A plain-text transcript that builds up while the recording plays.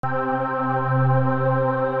So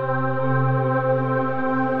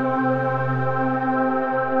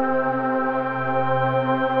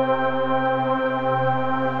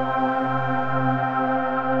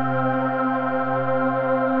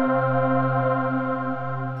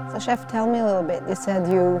Chef, tell me a little bit. You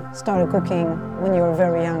said you started cooking when you were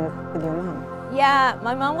very young with your mom. Yeah,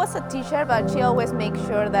 my mom was a teacher, but she always makes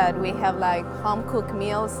sure that we have like home cooked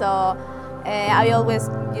meals. So I always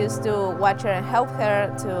used to watch her and help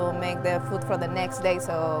her to make the food for the next day.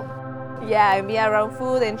 So yeah, and be around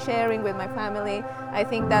food and sharing with my family. I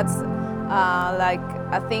think that's like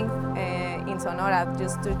a thing in Sonora,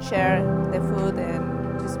 just to share the food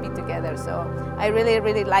and just be together. So I really,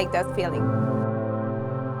 really like that feeling.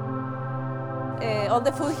 All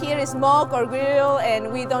the food here is smoked or grilled,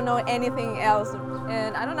 and we don't know anything else.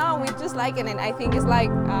 And I don't know, we just like it, and I think it's like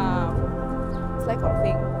our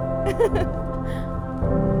thing.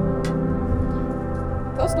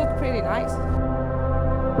 Those look pretty nice.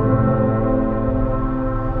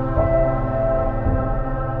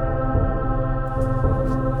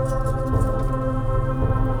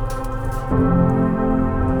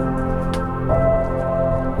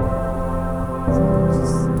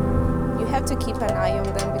 To keep an eye on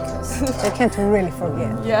them because You can't really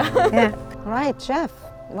forget. yeah. Yeah. All right, Chef,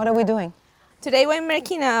 what are we doing? Today we're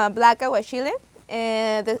making a black aguachile,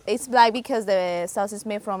 and it's black because the sauce is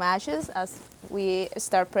made from ashes as we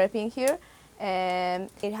start prepping here, and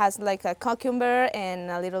it has like a cucumber and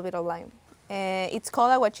a little bit of lime. It's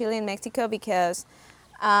called aguachile in Mexico because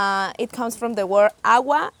it comes from the word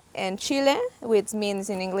agua and chile, which means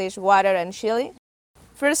in English water and chili.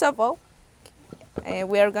 First of all,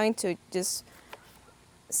 we are going to just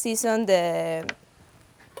season the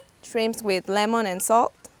shrimps with lemon and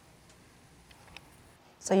salt.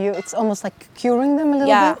 So it's almost like curing them a little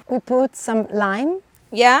Yeah. bit. We put some lime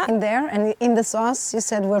Yeah, in there, and in the sauce you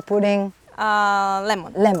said we're putting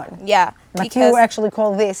lemon. lemon. Yeah, But because you actually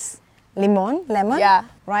call this lemon, Yeah.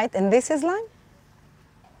 right? And this is lime?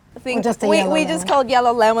 I think or just a we yellow just lemon? call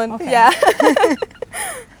yellow lemon. Okay. Yeah.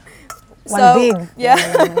 One big Yeah.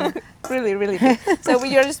 yellow lemon. Really, really big. So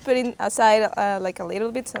we are just putting aside like a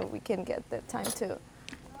little bit so we can get the time to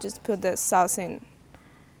just put the sauce in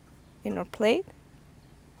our plate.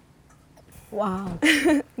 Wow.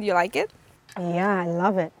 Do you like it? Yeah, I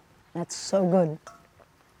love it. That's so good.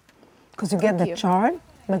 Because you get Thank the you. char,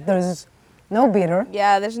 but there's no bitter,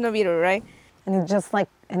 Yeah, there's no bitter, right? and it's just like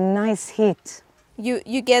a nice heat.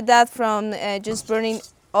 You get that from just burning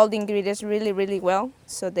all the ingredients really, really well,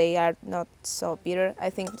 so they are not so bitter. I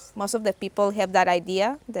think most of the people have that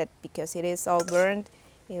idea that because it is all burned,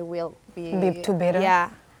 it will Be too bitter? Yeah.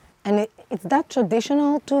 And it's that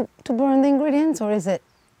traditional to burn the ingredients, or is it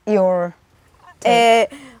your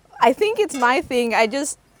take? I think it's my thing. I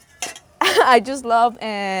just I just love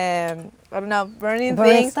I don't know, burning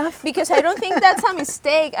things stuff? because I don't think that's a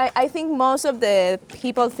mistake. I think most of the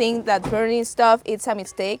people think that burning stuff it's a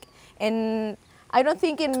mistake, and I don't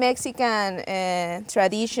think in Mexican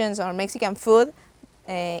traditions or Mexican food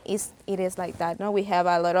it is like that. No, we have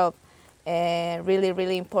a lot of really,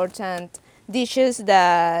 really important dishes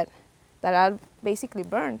that are basically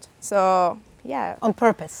burnt. So yeah. On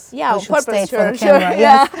purpose. Yeah, We on should purpose. state for Sure, the sure. camera,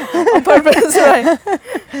 Yeah, yes. on purpose,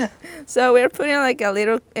 right. So we're putting like a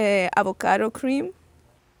little avocado cream.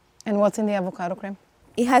 And what's in the avocado cream?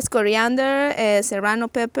 It has coriander, serrano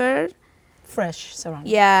pepper, Fresh serrano.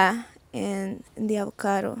 yeah, and the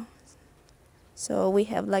avocado. So we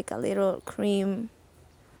have like a little cream.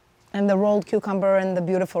 And the rolled cucumber and the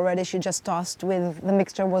beautiful radish you just tossed with the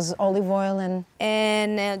mixture was olive oil and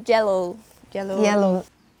And yellow. yellow.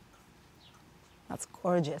 That's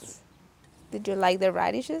gorgeous. Did you like the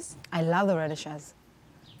radishes? I love the radishes.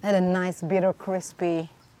 They had a nice, bitter, crispy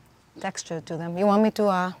texture to them. You want me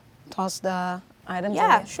to toss the items?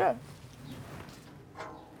 Yeah, away? sure.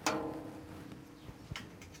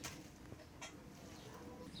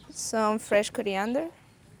 Some fresh coriander.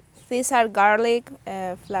 These are garlic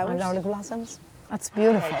flowers. And garlic blossoms. That's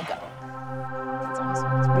beautiful. That's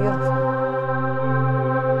awesome. It's beautiful.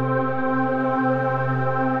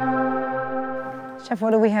 Chef,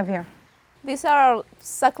 what do we have here? These are our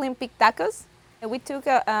suckling pig tacos. We took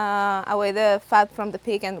away the fat from the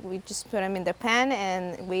pig and we just put them in the pan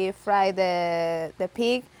and we fry the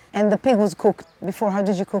pig. And the pig was cooked before. How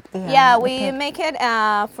did you cook the Yeah, the we pig? make it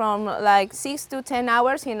from like 6 to 10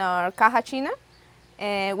 hours in our caja china.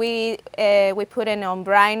 And we put it on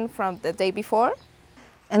brine from the day before.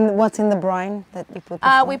 And what's in the brine that you put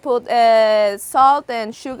before? We put salt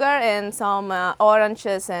and sugar and some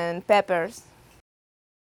oranges and peppers.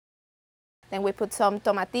 Then we put some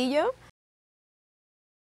tomatillo.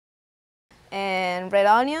 and red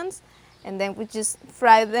onions, and then we just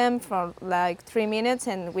fry them for like 3 minutes,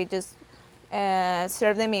 and we just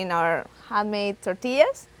serve them in our handmade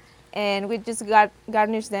tortillas, and we just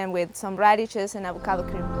garnish them with some radishes and avocado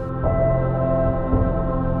cream.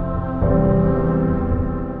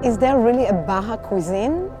 Is there really a Baja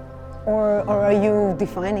cuisine, or are you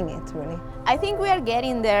defining it really? I think we are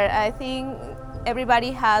getting there. I think everybody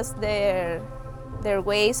has their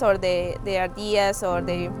ways or their ideas or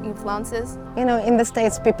their influences. You know, in the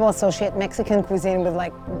States, people associate Mexican cuisine with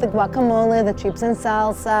like the guacamole, the chips and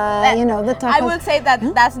salsa, you know, the tacos. I will say that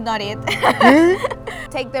that's not it.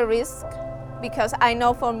 Take the risk, because I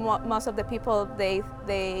know for most of the people,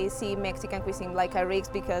 they see Mexican cuisine like a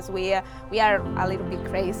risk, because we are a little bit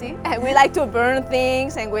crazy. And we like to burn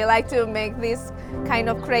things, and we like to make these kind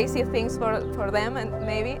of crazy things for them, and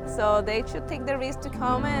maybe. So they should take the risk to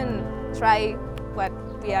come and try what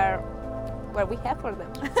we have for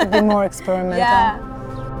them. To be more experimental. Yeah.